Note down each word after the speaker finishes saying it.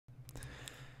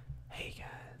Hey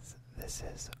guys, this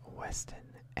is Weston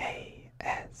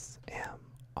ASMR.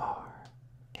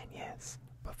 And yes,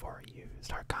 before you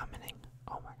start commenting,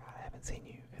 oh my god, I haven't seen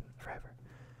you in forever.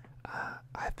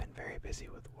 I've been very busy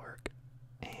with work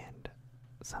and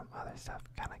some other stuff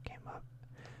kind of came up.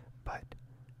 But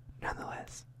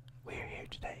nonetheless, we are here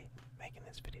today making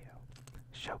this video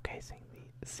showcasing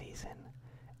the Season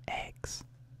X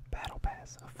Battle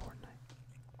Pass of Fortnite.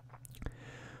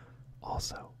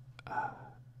 Also,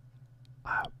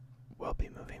 I will be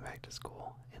moving back to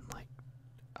school in like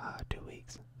 2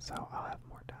 weeks, so I'll have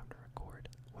more time to record,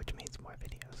 which means more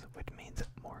videos, which means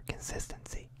more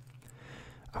consistency.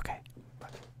 Okay,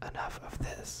 but enough of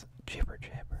this jibber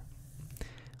jabber.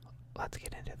 Let's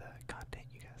get into the content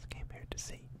you guys came here to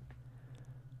see.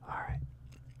 Alright,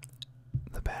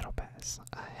 the Battle Pass.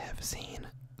 I have seen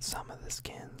some of the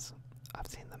skins, I've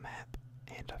seen the map,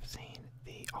 and I've seen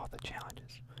all the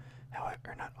challenges.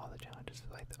 However, not all the challenges,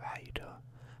 like how you do it,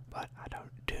 but I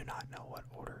do not know what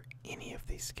order any of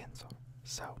these skins are.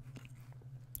 So,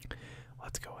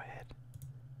 let's go ahead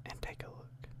and take a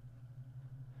look.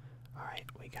 Alright,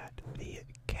 we got the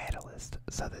Catalyst.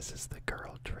 So this is the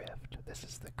girl drift. This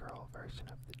is the girl version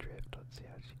of the drift. Let's see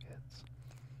how she gets.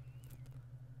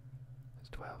 There's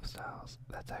 12 styles.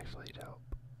 That's actually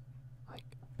dope. Like,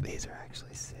 these are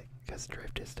actually sick, because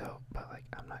drift is dope, but like,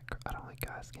 I don't like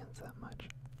guy skins that much.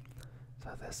 So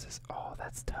this is, oh,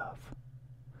 that's tough.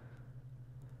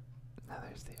 Now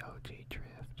there's the OG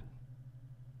drift.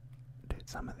 Dude,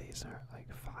 some of these are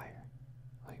like fire.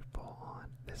 Like full on.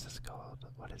 This is called,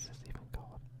 what is this even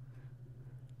called?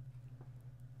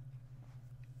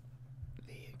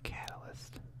 The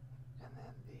Catalyst. And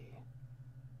then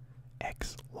the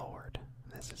X-Lord.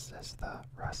 This is just the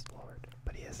Rust Lord.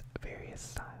 But he has various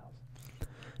styles.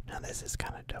 Now this is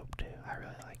kind of dope too. I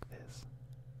really like this.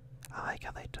 I like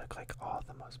how they took like all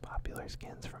the most popular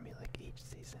skins from like each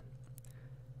season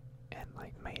and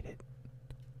like made it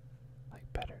like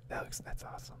better. That's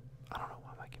awesome. I don't know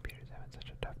why my computer's having such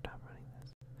a tough time running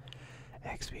this.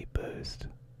 XP boost.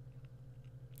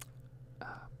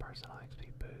 Personal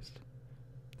XP boost.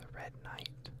 The Red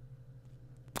Knight.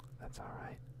 That's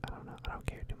alright. I don't know. I don't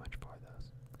care too much for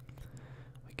those.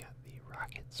 We got the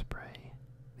Rocket Spray.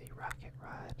 The Rocket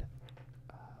Ride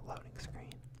loading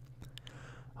screen.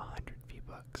 100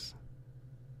 V-Bucks.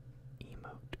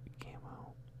 Emote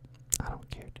camo. I don't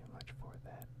care too much for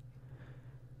that.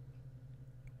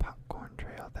 Popcorn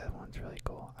Trail, that one's really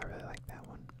cool. I really like that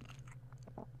one.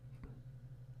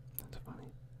 That's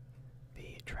funny.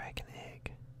 The Dragon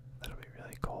Egg. That'll be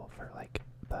really cool for like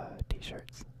the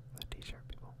t-shirts. The t-shirt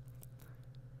people.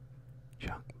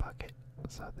 Junk Bucket.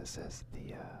 So this is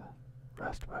the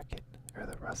Rust Bucket, or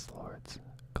the Rust Lord's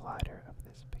glider of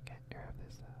this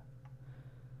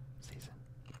season.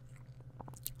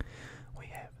 We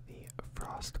have the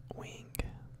Frost Wing,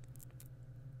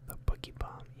 the Boogie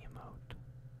Bomb emote,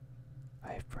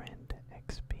 My Friend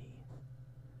XP,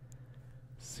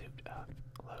 Suit Up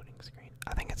loading screen.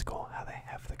 I think it's cool how they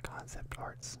have the concept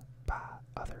arts by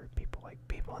other people, like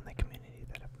people in the community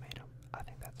that have made them. I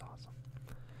think that's awesome.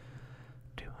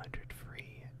 200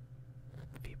 free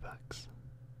V-Bucks.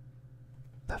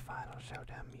 The Final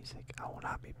Showdown music. I will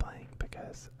not be playing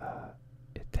because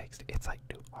it's like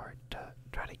too hard to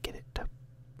try to get it to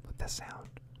with the sound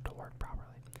to work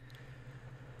properly.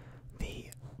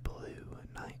 The Blue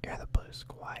Knight, or the Blue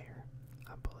Squire,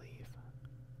 I believe.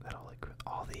 That'll look with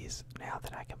all these. Now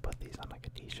that I can put these on like a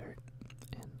t-shirt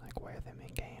and like wear them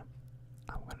in game,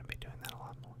 I'm gonna be doing that a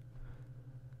lot more.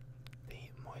 The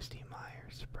Moisty Meyer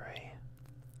spray.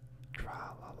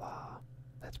 Tra la la.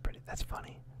 That's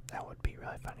funny. That would be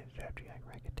really funny to do after you like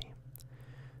wreck a team.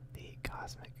 The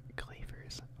Cosmic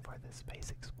Cleavers for the Space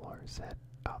Explorer set.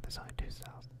 Oh, there's only 2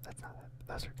 styles. That's not that.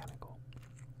 Those are kind of cool.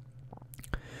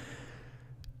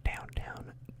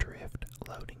 Downtown Drift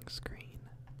loading screen.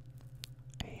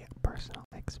 A personal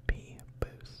XP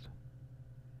boost.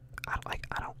 I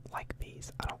don't like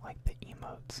these. I don't like the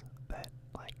emotes that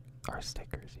like are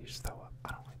stickers you just throw up.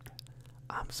 I don't like that.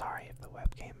 I'm sorry if the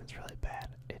webcam is really bad.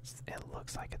 It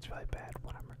looks like it's really bad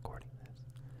when I'm recording this.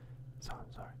 So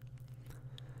I'm sorry.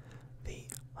 The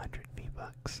 100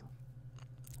 V-Bucks.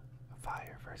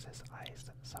 Fire versus Ice.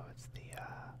 So it's the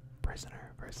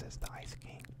Prisoner versus the Ice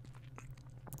King.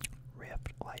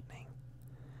 Rift Lightning.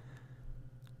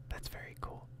 That's very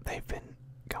cool. They've been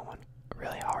going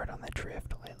really hard on the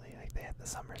drift lately. Like they had the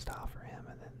summer style for him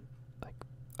and then like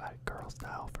a girl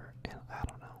style for, and I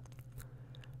don't know.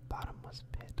 Bottomless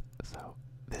Pit. So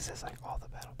this is like all the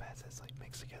battle passes like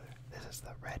mixed together. This is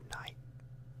the Red Knight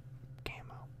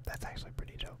camo. That's actually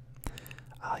pretty dope.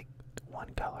 I like one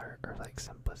color or like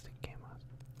simplistic camos.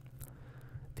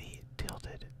 The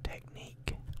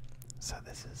so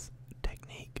this is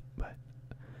technique, but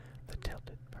the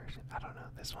tilted version. I don't know.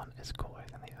 This one is cooler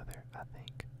than the other, I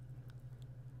think.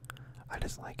 I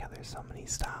just like how there's so many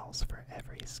styles for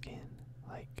every skin.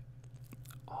 Like,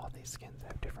 all these skins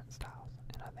have different styles,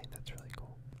 and I think that's really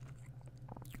cool.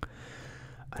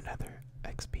 Another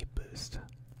XP boost,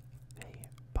 a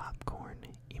popcorn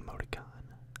emoticon,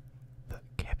 the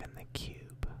Kevin the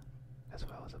Cube, as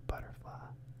well as a butterfly.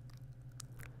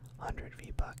 100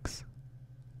 V-Bucks,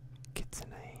 Kitsune,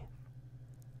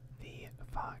 the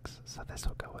fox, so this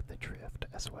will go with the drift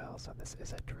as well, so this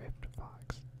is a drift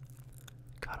fox.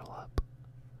 Cuddle up.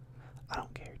 I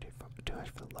don't care too much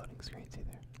for the loading screens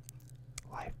either.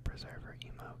 Life preserver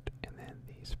emote, and then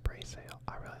the spray sail.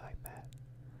 I really like that.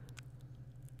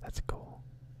 That's cool.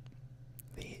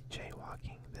 The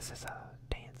jaywalking. This is a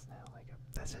dance now.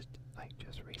 This is like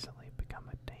just recently become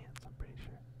a dance. I'm pretty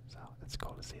sure. So it's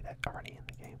cool to see that already in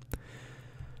the game.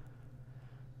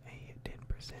 A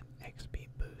 10% XP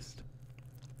boost.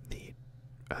 The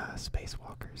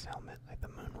Spacewalker's helmet, like the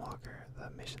Moonwalker, the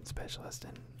Mission Specialist,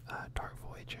 and Dark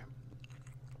Voyager.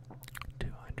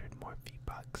 200 more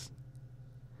V-Bucks.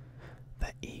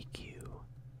 The EQ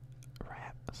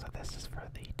wrap, so this is for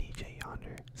the DJ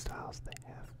Yonder styles they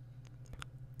have.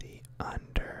 The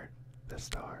Under the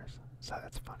Stars, so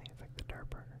that's funny, it's like the dirt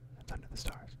burger, it's under the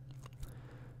stars.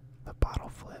 The Bottle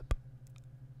Flip,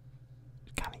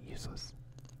 kind of useless.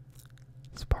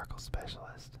 Sparkle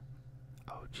Specialist,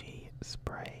 OG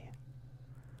Spray.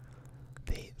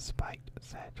 The Spiked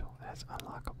Satchel has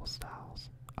unlockable styles.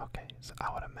 Okay, so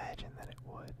I would imagine that it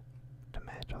would, to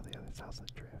match all the other styles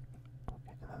that drift.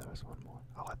 Okay, and then there was one more.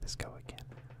 I'll let this go again.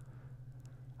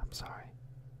 I'm sorry.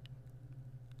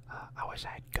 I wish I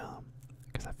had gum,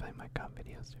 because I feel like my gum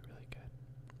videos do really good.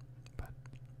 But,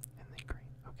 in the green.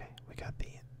 Okay, we got the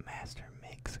Master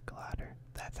Mix Glider.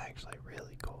 That's actually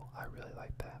really cool. I really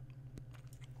like that.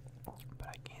 But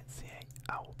I can't see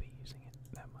I will be using it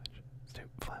that much. It's too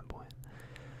flamboyant.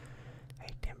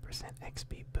 A 10%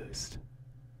 XP boost.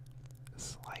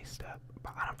 Sliced up.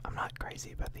 But I'm not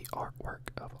crazy about the artwork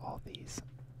of all these.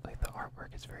 Like, the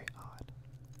artwork is very odd.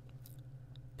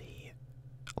 The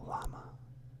llama.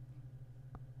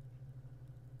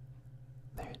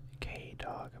 There's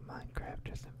K-Dog Minecraft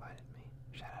just invited me.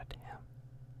 Shout out to him.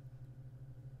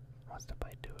 Wants to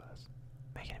play duos.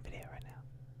 Making a video right now.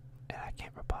 And I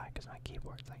can't reply because my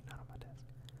keyboard's like not on my desk.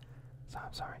 So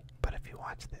I'm sorry. But if you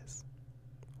watch this,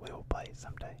 we will play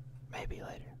someday. Maybe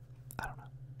later. I don't know.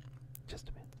 Just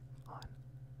depends on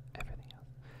everything else.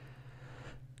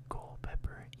 Cool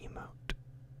Pepper emote.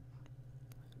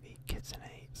 The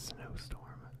Kitsune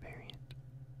Snowstorm variant.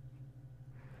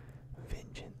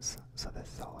 Vengeance. So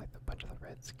this is all like a bunch of the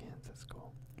red skins. That's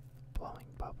cool. Blowing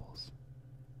bubbles.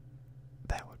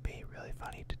 That would be really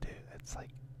funny to do. It's like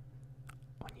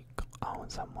when you own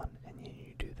someone and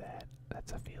you do that.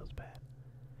 That feels bad.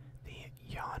 The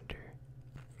Yonder.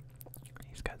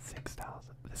 He's got 6 styles.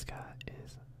 This guy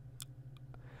is.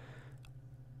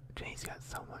 He's got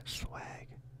so much swag.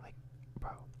 Like,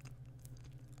 bro,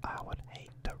 I would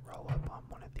hate to roll up on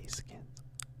one of these skins.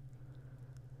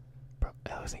 Bro,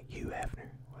 it looks like Hugh Hefner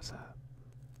was a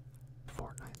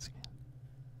Fortnite skin.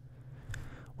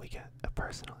 We got a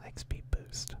personal XP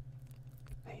boost.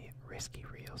 A Risky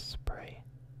Reel spray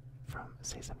from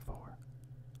Season 4.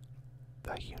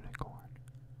 The Unicorn.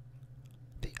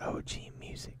 The OG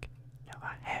music. Now,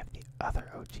 I have the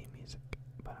other OG music,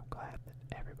 but I'm glad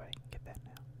that everybody can get that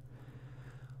now.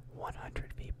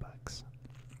 100 V-Bucks.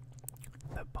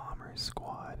 The Bomber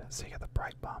Squad. So you got the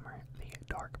Bright Bomber, the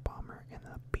Dark Bomber, and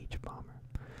the Beach Bomber.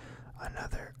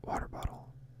 Another water bottle.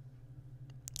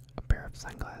 A pair of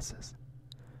sunglasses.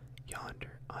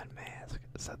 Yonder unmasked.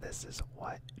 So this is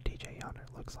what DJ Yonder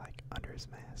looks like under his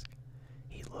mask.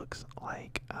 He looks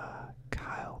like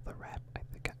Kyle the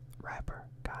rapper.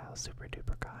 Kyle, Super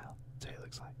Duper Kyle. So he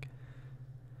looks like.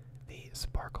 The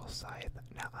Sparkle Scythe.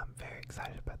 Now I'm very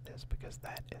excited about this because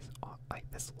that is like,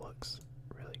 this looks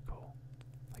really cool.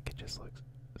 Like, it just looks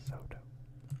so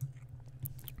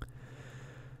dope.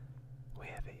 We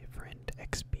have a Friend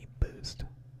XP boost.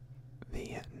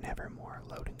 The Nevermore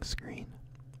loading screen.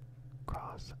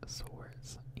 Cross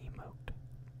Swords emote.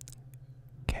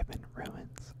 Kevin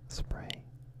Ruins spray.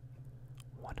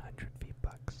 100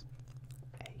 V-Bucks.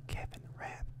 A Kevin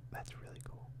wrap. That's really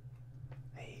cool.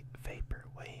 A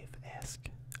Vaporwave-esque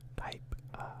type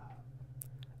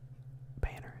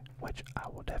banner, which I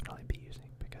will definitely be using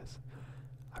because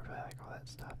I really like all that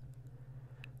stuff.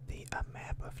 The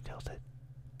map of Tilted,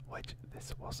 which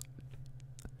this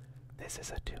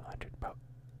is a 200, but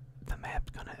the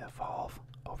map's gonna evolve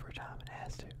over time. It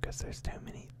has to, because there's too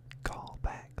many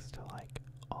callbacks to like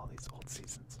all these old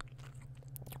seasons.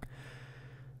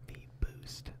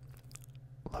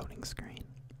 loading screen.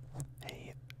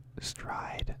 A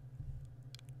stride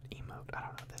emote. I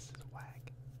don't know, this is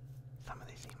whack. Some of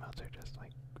these emotes are just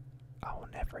like, I will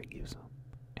never use them.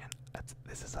 And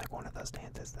this is like one of those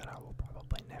dances that I will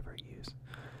probably never use.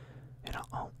 And I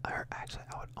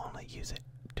would only use it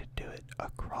to do it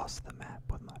across the map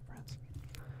with my friends.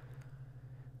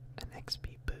 An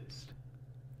XP boost.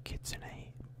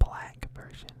 Kitsune black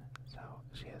version. So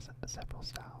she has several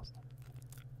styles.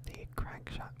 The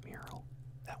crackshot mural.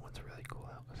 That one's really cool.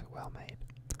 That was well made.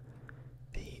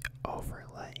 The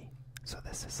overlay. So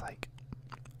this is like,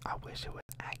 I wish it was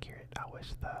accurate. I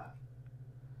wish the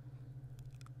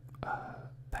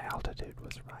altitude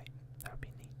was right. That would be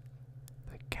neat.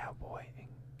 The cowboy and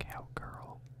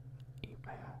cowgirl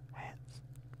hats.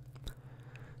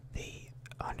 The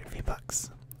 100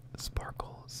 V-Bucks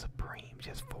Sparkle Supreme. She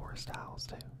has 4 styles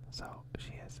too. So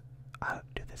she has,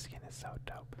 dude, this skin is so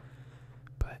dope.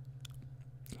 But,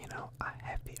 you know, I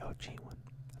have the OG one.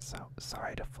 So,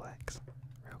 sorry to flex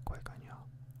real quick on y'all.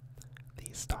 The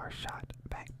Starshot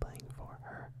back bling for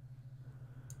her.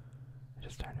 I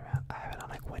just turned around. I have it on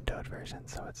like windowed version,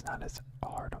 so it's not as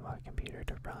hard on my computer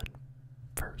to run.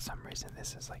 For some reason,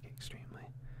 this is like extremely.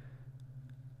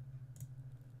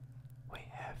 We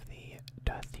have the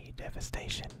Dusty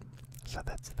Devastation. So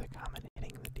that's the common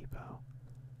hitting the depot.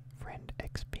 Friend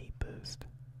XP boost.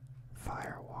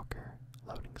 Firewalker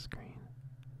loading screen.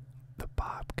 The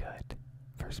bob cut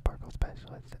for Sparkle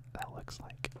Specialist. That looks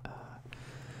like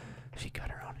she cut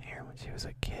her own hair when she was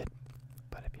a kid.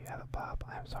 But if you have a bob,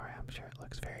 I'm sorry, I'm sure it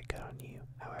looks very good on you.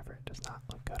 However, it does not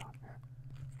look good on her.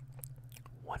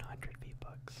 100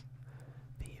 V-Bucks.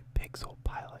 The Pixel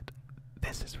Pilot.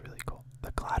 This is really cool.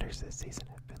 The gliders this season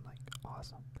have been like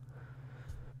awesome.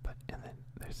 But and then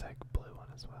there's like blue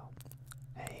one as well.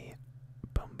 A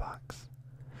boombox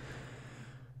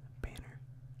banner.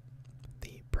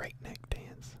 The breakneck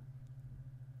dance.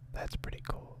 That's pretty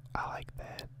cool. I like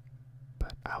that,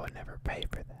 but I would never pay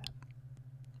for that.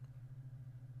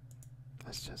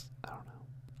 It's just, I don't know.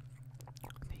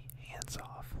 The hands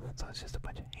off. So it's just a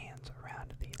bunch of hands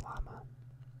around the llama.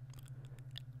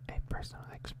 A personal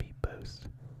XP boost.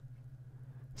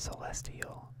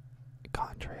 Celestial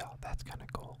contrail. That's kind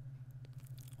of cool.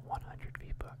 100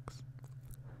 V-Bucks.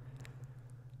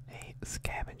 A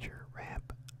scavenger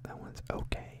ramp. That one's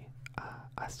okay.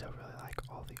 I still really like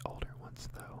all the older ones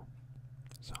though.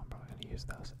 So I'm probably going to use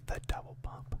those. The double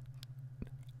pump.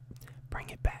 Bring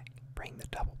it back. Bring the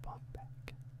double pump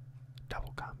back.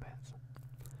 Double combats.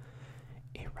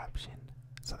 Eruption.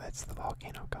 So that's the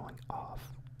volcano going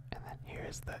off. And then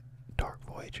here's the Dark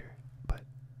Voyager. But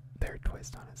their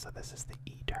twist on it. So this is the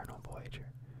Eternal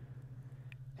Voyager.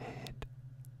 And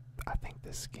I think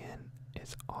this skin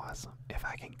is awesome. If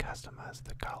I can customize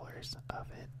the colors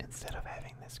of it instead of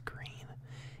having this green,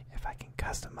 if I can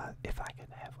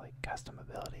have like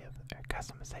customability or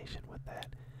customization with that,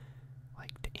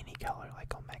 like to any color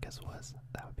like Omega's was,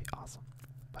 that would be awesome.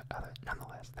 But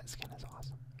nonetheless, that skin is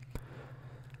awesome.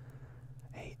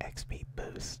 A XP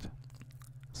boost,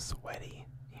 sweaty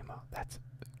emote. That's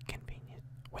convenient.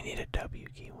 We need a W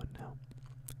key one now.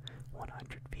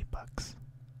 100 V-Bucks.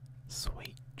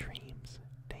 Sweet Dreams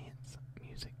dance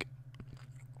music.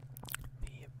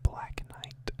 The Black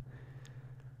Knight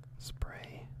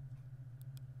spray.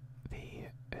 The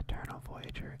Eternal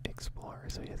Voyager Explorer,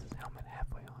 so he has his helmet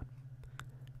halfway on.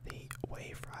 The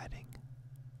Wave Riding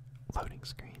loading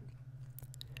screen.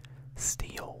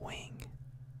 Steel Wing.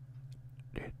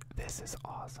 Dude, this is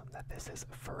awesome that this is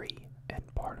free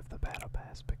and part of the battle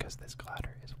pass because this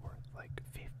glider is worth like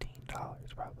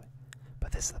 $15 probably.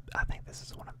 But I think this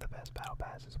is one of the best battle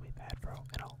passes we've had for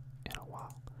in a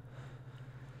while.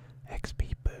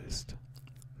 XP boost,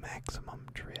 maximum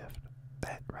drift.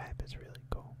 That wrap is really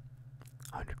cool.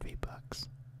 100 V-Bucks.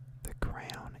 The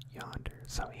crown yonder.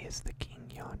 So he is the king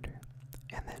yonder.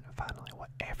 And then finally,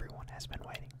 what everyone has been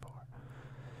waiting for.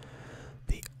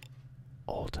 The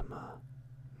Ultima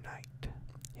Knight.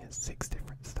 He has 6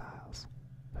 different styles.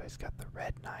 So he's got the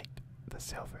red knight, the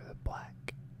silver, the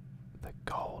black, the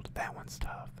gold. That one's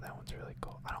tough. That one's really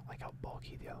cool. I don't like how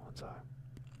bulky the other ones are.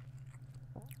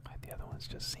 Like the other ones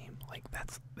just seem like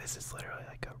this is literally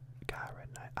like a guy red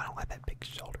knight. I don't like that big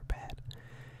shoulder pad.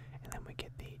 And then we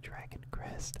get the dragon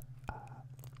crest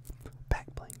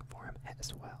back bling for him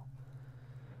as well.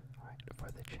 Alright, for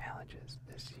the challenges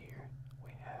this year,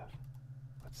 we have,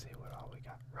 let's see what all we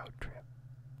got. Road trip.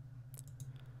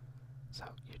 So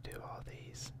you do all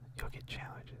these, you'll get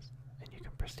challenges, and you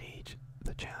can prestige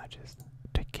the challenges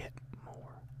to get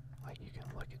more. Like you can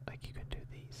you can do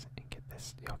these and get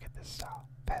this, you'll get this style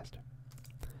faster.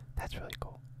 That's really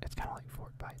cool. It's kind of like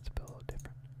Fortnite, but a little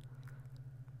different.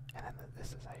 And then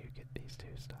this is how you get these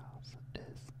two styles,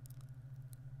 is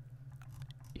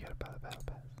you gotta buy the battle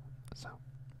pass. So,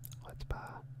 let's buy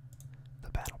the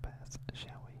battle pass,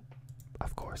 shall we?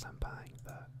 Of course I'm buying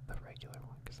the regular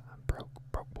one, because I'm broke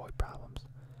boy problems.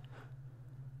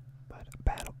 But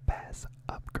battle pass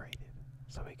upgraded.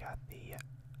 So we got the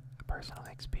personal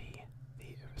XP,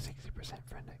 the 60%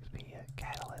 friend XP,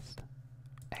 Catalyst,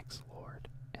 X-Lord,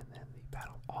 and then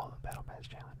all the battle pass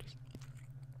challenges.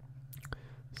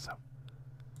 So,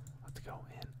 let's go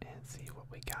in and see what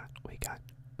we got.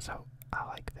 So I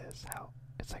like this, how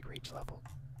it's like reach level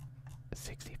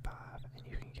 65, and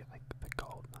you can get like the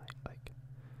gold knight. Like,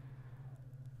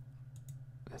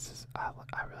 this is, I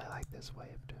really like this way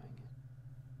of doing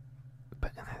it.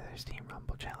 But then there's Team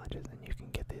Rumble challenges, and you can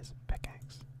get this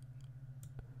pickaxe,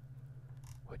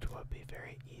 which would be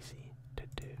very easy to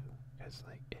do, because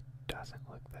like it doesn't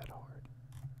look that hard.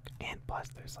 And plus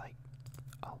there's like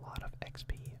a lot of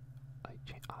XP like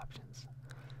options.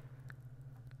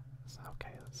 So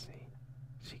okay, let's see.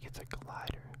 She gets a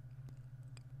glider.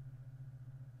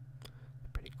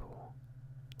 Pretty cool.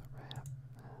 The wrap.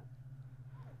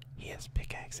 He has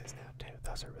pickaxes now too.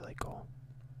 Those are really cool.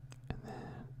 And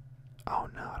then, oh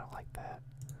no, I don't like that.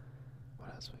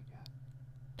 What else we got?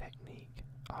 Technique.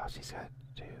 Oh, she's got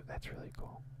two. That's really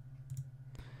cool.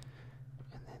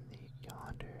 And then the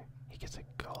yonder, he gets a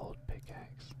gold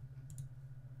pickaxe.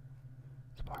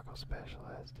 Sparkle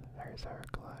Specialist. There's our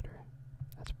glider.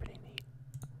 That's pretty neat.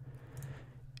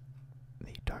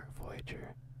 The Dark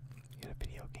Voyager. You get a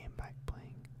video game back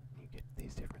playing. You get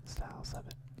these different styles of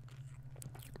it.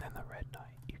 Then the Red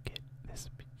Knight. You get this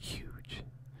huge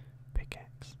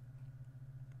pickaxe.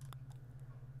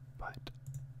 But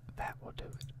that will do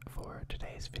it for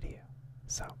today's video.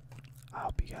 So, I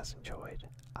hope you guys enjoyed.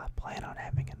 I plan on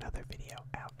having another video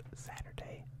out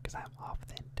Saturday, because I'm off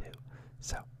then too.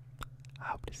 So, I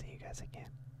hope to see you guys again.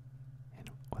 And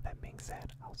with that being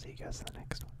said, I'll see you guys in the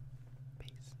next one.